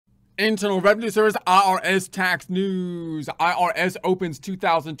Internal Revenue Service IRS tax news. IRS opens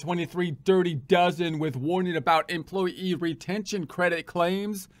 2023 Dirty Dozen with warning about employee retention credit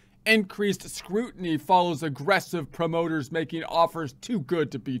claims. Increased scrutiny follows aggressive promoters making offers too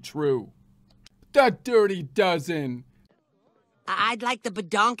good to be true. The Dirty Dozen. I'd like the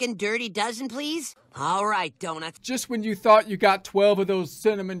badonkin' Dirty Dozen, please. All right, donuts. Just when you thought you got 12 of those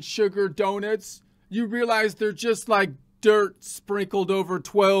cinnamon sugar donuts, you realize they're just like dirt sprinkled over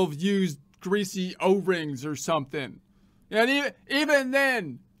 12 used greasy O-rings or something. And even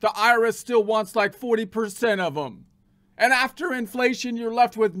then, the IRS still wants like 40% of them. And after inflation, you're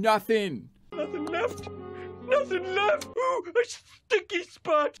left with nothing. Nothing left. Nothing left. Ooh, a sticky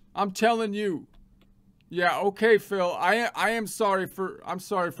spot. I'm telling you. Yeah, okay, Phil. I'm sorry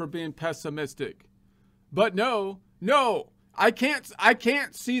for being pessimistic. But no, I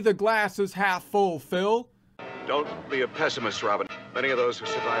can't see the glass as half full, Phil. Don't be a pessimist, Robin. Many of those who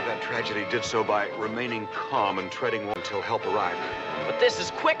survived that tragedy did so by remaining calm and treading until help arrived. But this is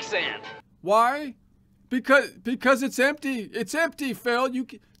quicksand. Why? Because it's empty. It's empty, Phil.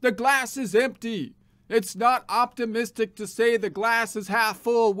 The glass is empty. It's not optimistic to say the glass is half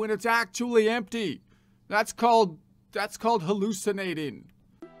full when it's actually empty. That's called hallucinating.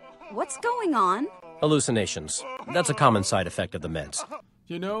 What's going on? Hallucinations. That's a common side effect of the meds.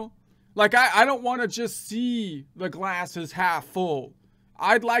 You know? Like, I don't want to just see the glass is half full.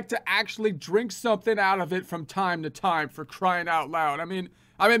 I'd like to actually drink something out of it from time to time, for crying out loud. I mean,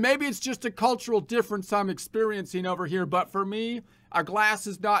 maybe it's just a cultural difference I'm experiencing over here, but for me, a glass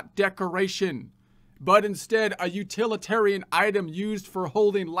is not decoration, but instead a utilitarian item used for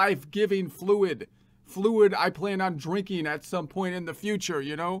holding life-giving fluid. Fluid I plan on drinking at some point in the future,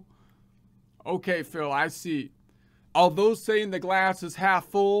 you know? Okay, Phil, I see. Although saying the glass is half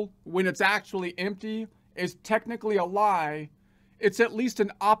full when it's actually empty is technically a lie, it's at least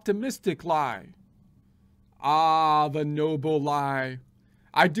an optimistic lie. Ah, the noble lie.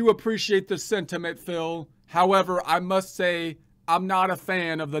 I do appreciate the sentiment, Phil. However, I must say I'm not a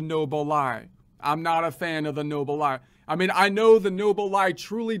fan of the noble lie. I'm not a fan of the noble lie. I mean, I know the noble lie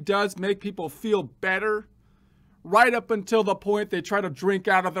truly does make people feel better, right up until the point they try to drink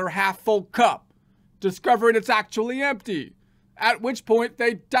out of their half-full cup, discovering it's actually empty, at which point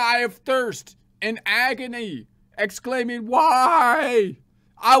they die of thirst in agony, exclaiming, "Why?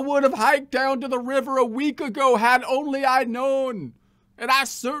 I would have hiked down to the river a week ago had only I known, and I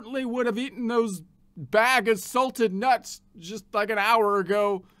certainly would have eaten those bag of salted nuts just like an hour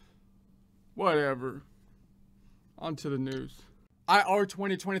ago." Whatever. On to the news. IR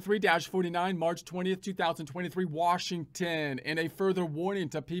 2023-49, March 20th, 2023, Washington. In a further warning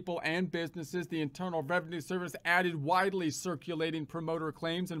to people and businesses, the Internal Revenue Service added widely circulating promoter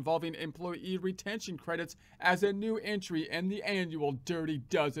claims involving employee retention credits as a new entry in the annual Dirty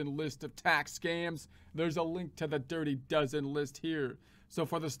Dozen list of tax scams. There's a link to the Dirty Dozen list here. So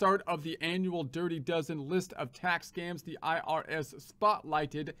for the start of the annual Dirty Dozen list of tax scams, the IRS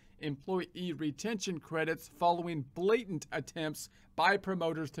spotlighted employee retention credits following blatant attempts by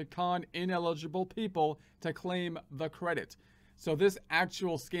promoters to con ineligible people to claim the credit. So this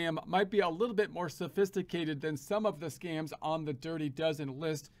actual scam might be a little bit more sophisticated than some of the scams on the Dirty Dozen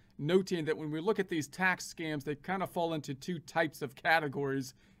list, noting that when we look at these tax scams, they kind of fall into two types of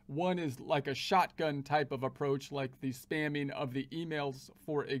categories. One is like a shotgun type of approach, like the spamming of the emails,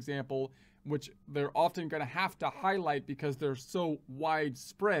 for example, which they're often going to have to highlight because they're so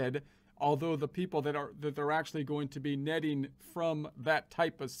widespread, although the people that they're actually going to be netting from that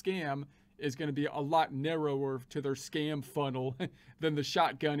type of scam is going to be a lot narrower to their scam funnel than the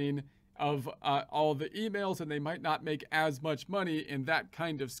shotgunning of all the emails, and they might not make as much money in that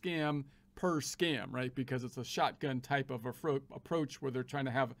kind of scam per scam, right? Because it's a shotgun type of approach where they're trying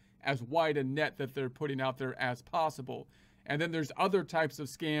to have as wide a net that they're putting out there as possible. And then there's other types of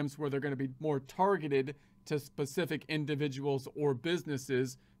scams where they're going to be more targeted to specific individuals or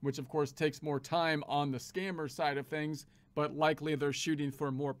businesses, which of course takes more time on the scammer side of things, but likely they're shooting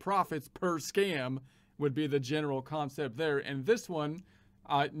for more profits per scam would be the general concept there. And this one,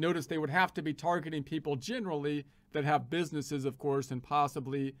 notice they would have to be targeting people generally that have businesses, of course, and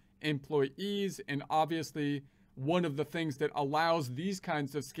possibly employees. And obviously one of the things that allows these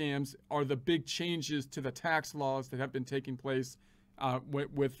kinds of scams are the big changes to the tax laws that have been taking place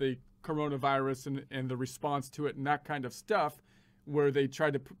with the coronavirus and the response to it and that kind of stuff, where they try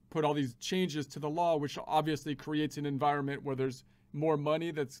to put all these changes to the law, which obviously creates an environment where there's more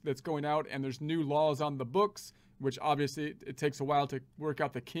money that's going out and there's new laws on the books, which obviously it takes a while to work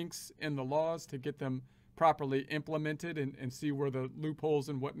out the kinks in the laws to get them properly implemented and see where the loopholes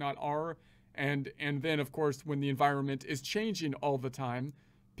and whatnot are. And then, of course, when the environment is changing all the time,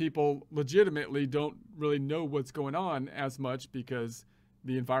 people legitimately don't really know what's going on as much because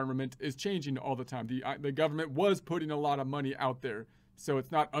the environment is changing all the time. The government was putting a lot of money out there. So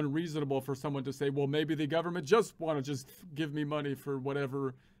it's not unreasonable for someone to say, well, maybe the government just want to just give me money for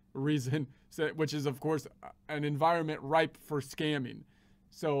whatever reason, which is, of course, an environment ripe for scamming.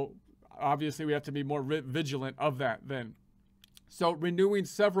 So obviously we have to be more vigilant of that then. So renewing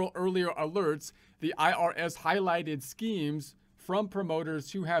several earlier alerts, the IRS highlighted schemes from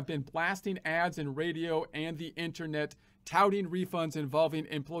promoters who have been blasting ads in radio and the internet touting refunds involving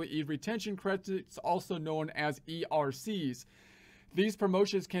employee retention credits, also known as ERCs. These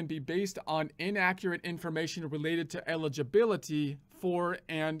promotions can be based on inaccurate information related to eligibility for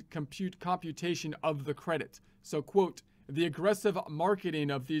and computation of the credit. So, quote, the aggressive marketing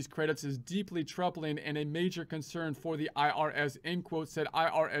of these credits is deeply troubling and a major concern for the IRS, end quote, said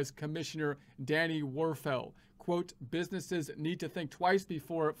IRS Commissioner Danny Werfel. Quote, businesses need to think twice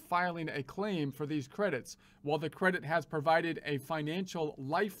before filing a claim for these credits. While the credit has provided a financial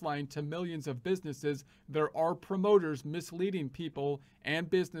lifeline to millions of businesses, there are promoters misleading people and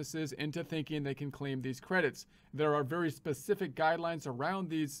businesses into thinking they can claim these credits. There are very specific guidelines around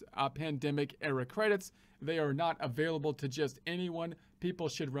these pandemic-era credits. They are not available to just anyone. People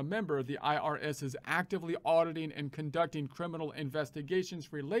should remember the IRS is actively auditing and conducting criminal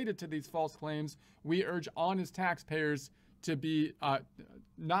investigations related to these false claims. We urge honest taxpayers to be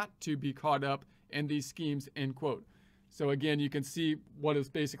not to be caught up in these schemes, end quote. So again, you can see what is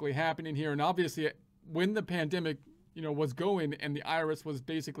basically happening here. And obviously, when the pandemic, was going and the IRS was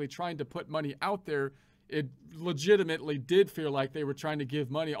basically trying to put money out there, it legitimately did feel like they were trying to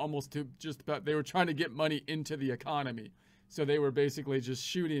give money almost to just about, they were trying to get money into the economy. So they were basically just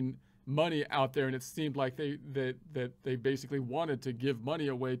shooting money out there, and it seemed like they basically wanted to give money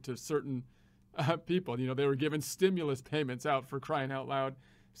away to certain people. They were giving stimulus payments out, for crying out loud.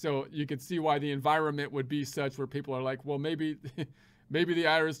 So you could see why the environment would be such where people are like, well, maybe the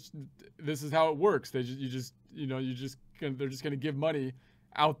IRS, this is how it works. They're just going to give money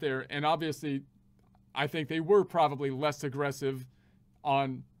out there, and obviously, I think they were probably less aggressive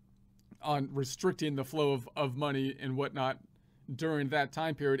on restricting the flow of money and whatnot during that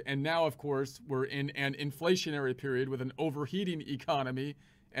time period. And now, of course, we're in an inflationary period with an overheating economy,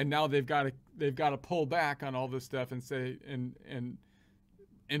 and now they've got to pull back on all this stuff and say and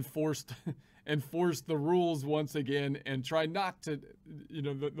enforce the rules once again and try not to.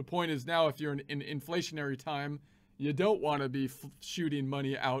 The point is now, if you're in inflationary time, you don't want to be shooting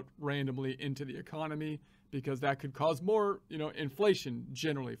money out randomly into the economy, because that could cause more, inflation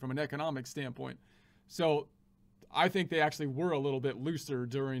generally from an economic standpoint. So I think they actually were a little bit looser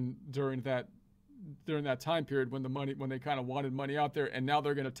during that time period when they kind of wanted money out there, and now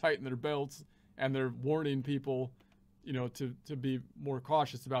they're going to tighten their belts and they're warning people, to be more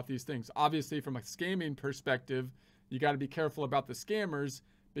cautious about these things. Obviously, from a scamming perspective, you got to be careful about the scammers,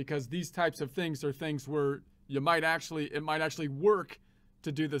 because these types of things are things where it might actually work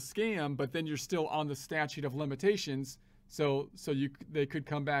to do the scam, but then you're still on the statute of limitations. So they could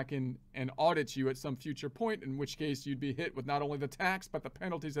come back and audit you at some future point, in which case you'd be hit with not only the tax, but the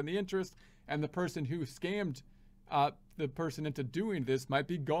penalties and the interest, and the person who scammed the person into doing this might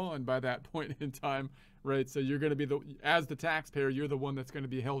be gone by that point in time, right? So you're going to be as the taxpayer, you're the one that's going to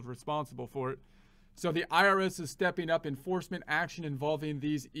be held responsible for it. So the IRS is stepping up enforcement action involving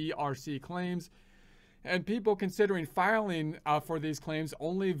these ERC claims. And people considering filing for these claims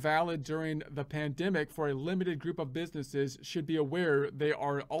only valid during the pandemic for a limited group of businesses should be aware they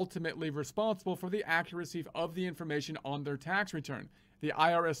are ultimately responsible for the accuracy of the information on their tax return. The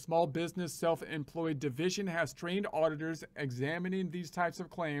IRS Small Business Self-Employed Division has trained auditors examining these types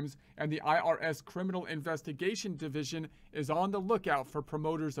of claims, and the IRS Criminal Investigation Division is on the lookout for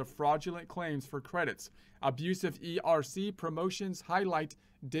promoters of fraudulent claims for credits. Abusive ERC promotions highlight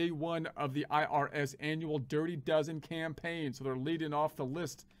day one of the IRS annual Dirty Dozen campaign. So they're leading off the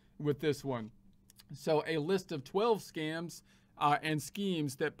list with this one. So a list of 12 scams and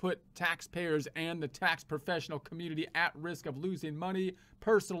schemes that put taxpayers and the tax professional community at risk of losing money,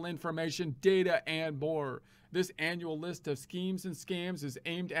 personal information, data, and more. This annual list of schemes and scams is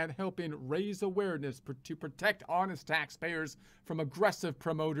aimed at helping raise awareness to protect honest taxpayers from aggressive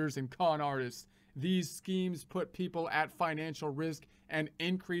promoters and con artists. These schemes put people at financial risk and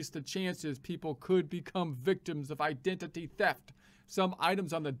increase the chances people could become victims of identity theft. Some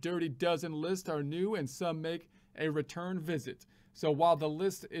items on the Dirty Dozen list are new, and some make a return visit. So while the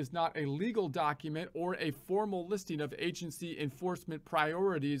list is not a legal document or a formal listing of agency enforcement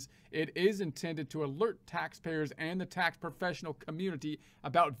priorities, it is intended to alert taxpayers and the tax professional community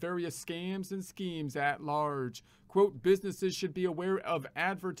about various scams and schemes at large. Quote, businesses should be aware of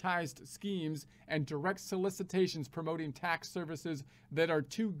advertised schemes and direct solicitations promoting tax services that are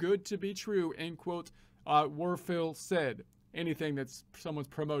too good to be true, end quote, Werfel said. Anything that's someone's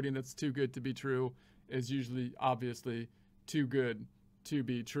promoting that's too good to be true is usually, obviously, too good to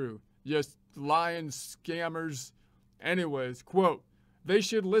be true. Yes, lying scammers. Anyways, quote, they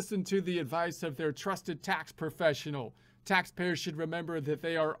should listen to the advice of their trusted tax professional. Taxpayers should remember that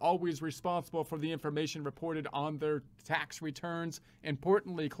they are always responsible for the information reported on their tax returns.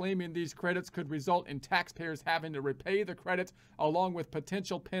 Importantly, claiming these credits could result in taxpayers having to repay the credit along with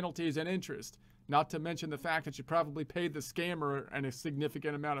potential penalties and interest. Not to mention the fact that you probably paid the scammer and a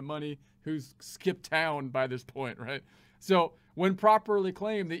significant amount of money who's skipped town by this point, right? So when properly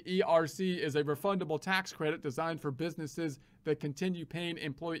claimed, the ERC is a refundable tax credit designed for businesses that continue paying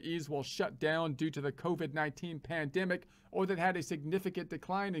employees while shut down due to the COVID-19 pandemic or that had a significant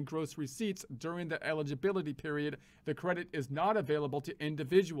decline in gross receipts during the eligibility period. The credit is not available to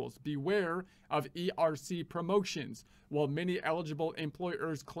individuals. Beware of ERC promotions. While many eligible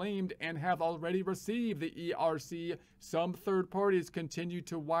employers claimed and have already received the ERC, some third parties continue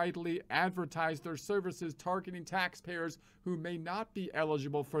to widely advertise their services targeting taxpayers who may not be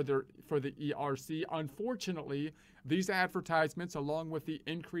eligible for the ERC. Unfortunately, these advertisements, along with the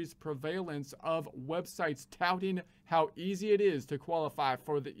increased prevalence of websites touting how easy it is to qualify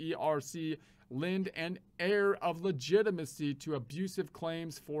for the ERC, lend an air of legitimacy to abusive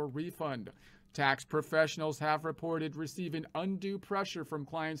claims for refund. Tax professionals have reported receiving undue pressure from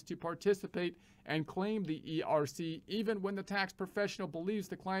clients to participate and claim the ERC, even when the tax professional believes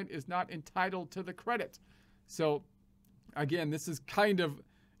the client is not entitled to the credit. So, again, this is kind of,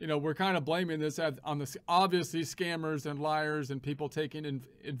 we're kind of blaming this on the obviously scammers and liars and people taking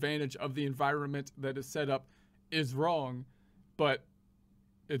advantage of the environment that is set up is wrong. But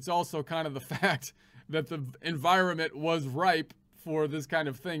it's also kind of the fact that the environment was ripe for this kind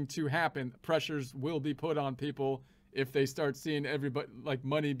of thing to happen. Pressures will be put on people if they start seeing everybody, like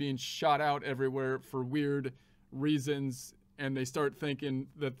money being shot out everywhere for weird reasons, and they start thinking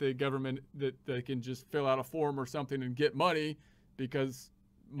that the government, that they can just fill out a form or something and get money because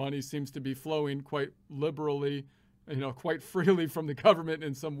money seems to be flowing quite liberally, quite freely from the government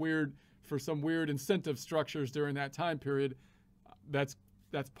in some weird incentive structures during that time period. That's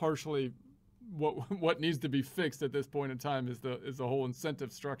partially what needs to be fixed at this point in time is the whole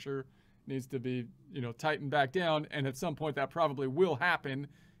incentive structure needs to be, tightened back down. And at some point that probably will happen,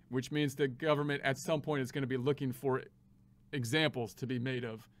 which means the government at some point is going to be looking for examples to be made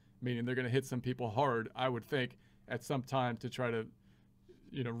of, meaning they're going to hit some people hard, I would think, at some time to try to,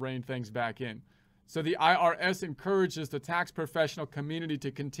 rein things back in. So the IRS encourages the tax professional community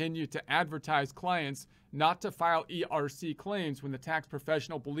to continue to advertise clients not to file ERC claims when the tax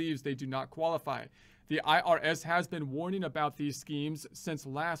professional believes they do not qualify. The IRS has been warning about these schemes since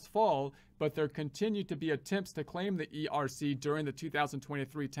last fall, but there continue to be attempts to claim the ERC during the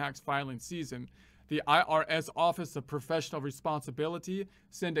 2023 tax filing season. The IRS Office of Professional Responsibility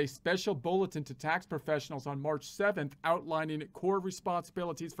sent a special bulletin to tax professionals on March 7th outlining core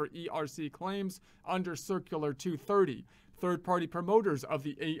responsibilities for ERC claims under Circular 230. Third-party promoters of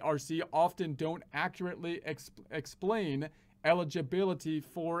the ERC often don't accurately explain eligibility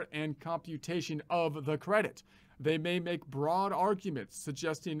for and computation of the credit. They may make broad arguments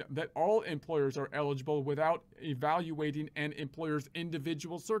suggesting that all employers are eligible without evaluating an employer's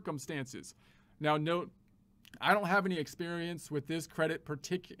individual circumstances. Now, note, I don't have any experience with this credit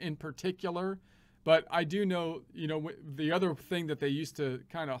in particular, but I do know, the other thing that they used to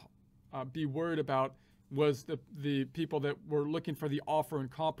kind of be worried about was the people that were looking for the offer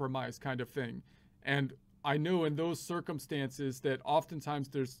and compromise kind of thing. And I know in those circumstances that oftentimes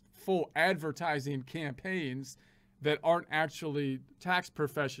there's full advertising campaigns that aren't actually tax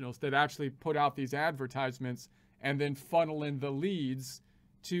professionals that actually put out these advertisements and then funnel in the leads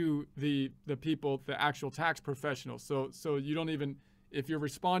to the people, the actual tax professionals. So you don't even, if you're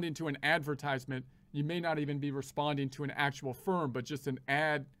responding to an advertisement, you may not even be responding to an actual firm, but just an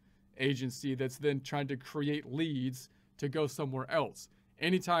ad agency that's then trying to create leads to go somewhere else.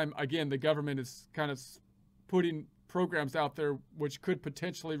 Anytime, again, the government is kind of putting programs out there which could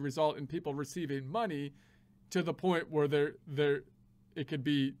potentially result in people receiving money to the point where it could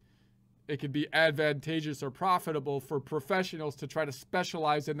be advantageous or profitable for professionals to try to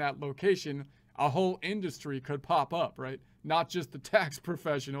specialize in that location, a whole industry could pop up, right? Not just the tax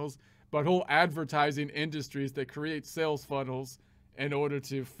professionals, but whole advertising industries that create sales funnels in order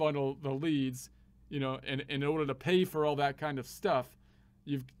to funnel the leads, you know, and in order to pay for all that kind of stuff,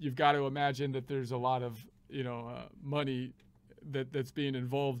 you've got to imagine that there's a lot of, you know, money that's being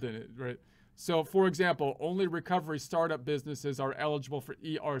involved in it, right? So, for example, only recovery startup businesses are eligible for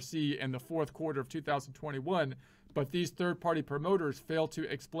ERC in the fourth quarter of 2021, but these third-party promoters fail to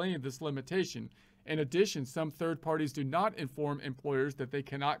explain this limitation. In addition, some third parties do not inform employers that they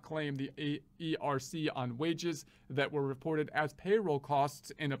cannot claim the ERC on wages that were reported as payroll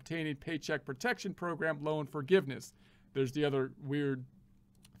costs in obtaining Paycheck Protection Program loan forgiveness. There's the other weird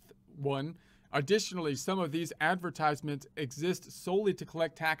one. Additionally, some of these advertisements exist solely to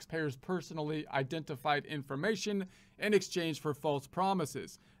collect taxpayers' personally identified information in exchange for false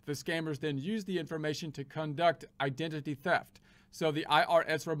promises. The scammers then use the information to conduct identity theft. So the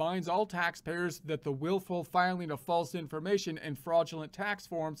IRS reminds all taxpayers that the willful filing of false information and fraudulent tax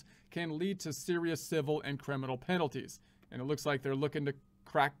forms can lead to serious civil and criminal penalties. And it looks like they're looking to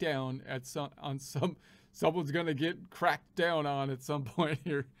crack down at someone's going to get cracked down on at some point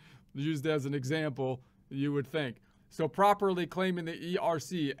here. Used as an example, you would think. So properly claiming the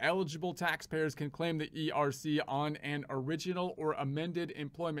ERC, eligible taxpayers can claim the ERC on an original or amended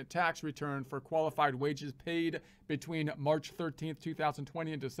employment tax return for qualified wages paid between March 13th,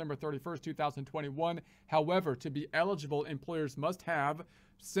 2020 and December 31st, 2021. However, to be eligible, employers must have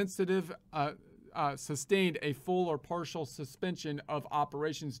sustained a full or partial suspension of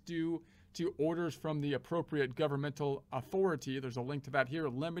operations due to orders from the appropriate governmental authority. There's a link to that here.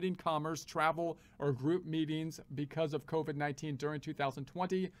 Limiting commerce, travel, or group meetings because of COVID-19 during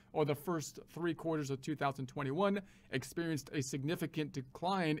 2020 or the first 3 quarters of 2021, experienced a significant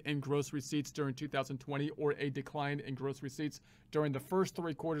decline in gross receipts during 2020 or a decline in gross receipts during the first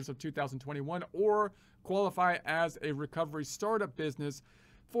 3 quarters of 2021, or qualify as a recovery startup business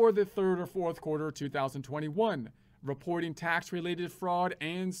for the 3rd or 4th quarter of 2021. Reporting tax-related fraud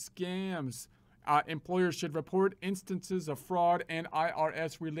and scams. Employers should report instances of fraud and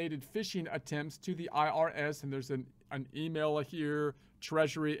IRS-related phishing attempts to the IRS. And there's an email here,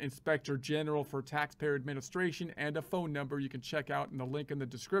 Treasury Inspector General for Taxpayer Administration, and a phone number you can check out in the link in the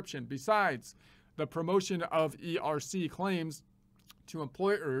description. Besides the promotion of ERC claims to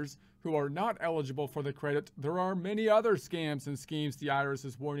employers who are not eligible for the credit, there are many other scams and schemes the IRS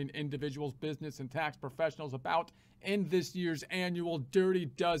is warning individuals, business, and tax professionals about in this year's annual Dirty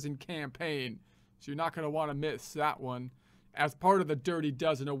Dozen campaign. So you're not going to want to miss that one. As part of the Dirty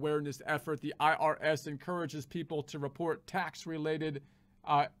Dozen awareness effort, the IRS encourages people to report tax-related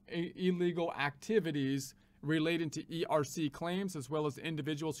illegal activities relating to ERC claims, as well as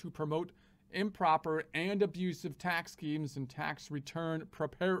individuals who promote improper and abusive tax schemes and tax return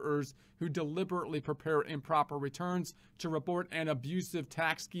preparers who deliberately prepare improper returns. To report an abusive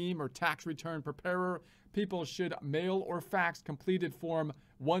tax scheme or tax return preparer, people should mail or fax completed Form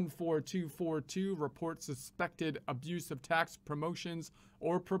 14242, report suspected abusive tax promotions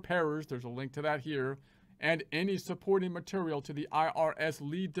or preparers. There's a link to that here. And any supporting material to the IRS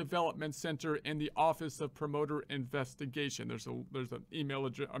Lead Development Center in the Office of Promoter Investigation. There's an email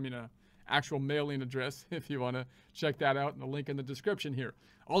address, actual mailing address if you want to check that out, and the link in the description here.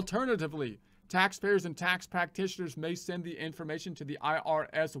 Alternatively, taxpayers and tax practitioners may send the information to the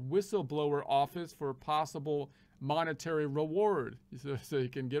IRS whistleblower office for possible monetary reward. So you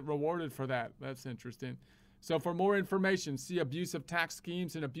can get rewarded for that. That's interesting. So for more information, see abusive tax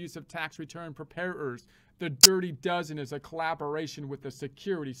schemes and abusive tax return preparers. The Dirty Dozen is a collaboration with the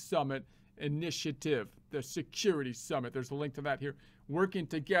Security Summit Initiative. The Security Summit. There's a link to that here. Working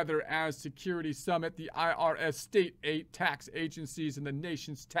together as Security Summit, the IRS, state tax agencies, and the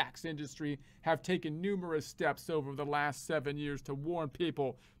nation's tax industry have taken numerous steps over the last 7 years to warn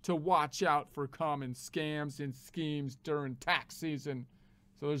people to watch out for common scams and schemes during tax season.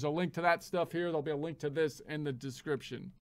 So there's a link to that stuff here. There'll be a link to this in the description.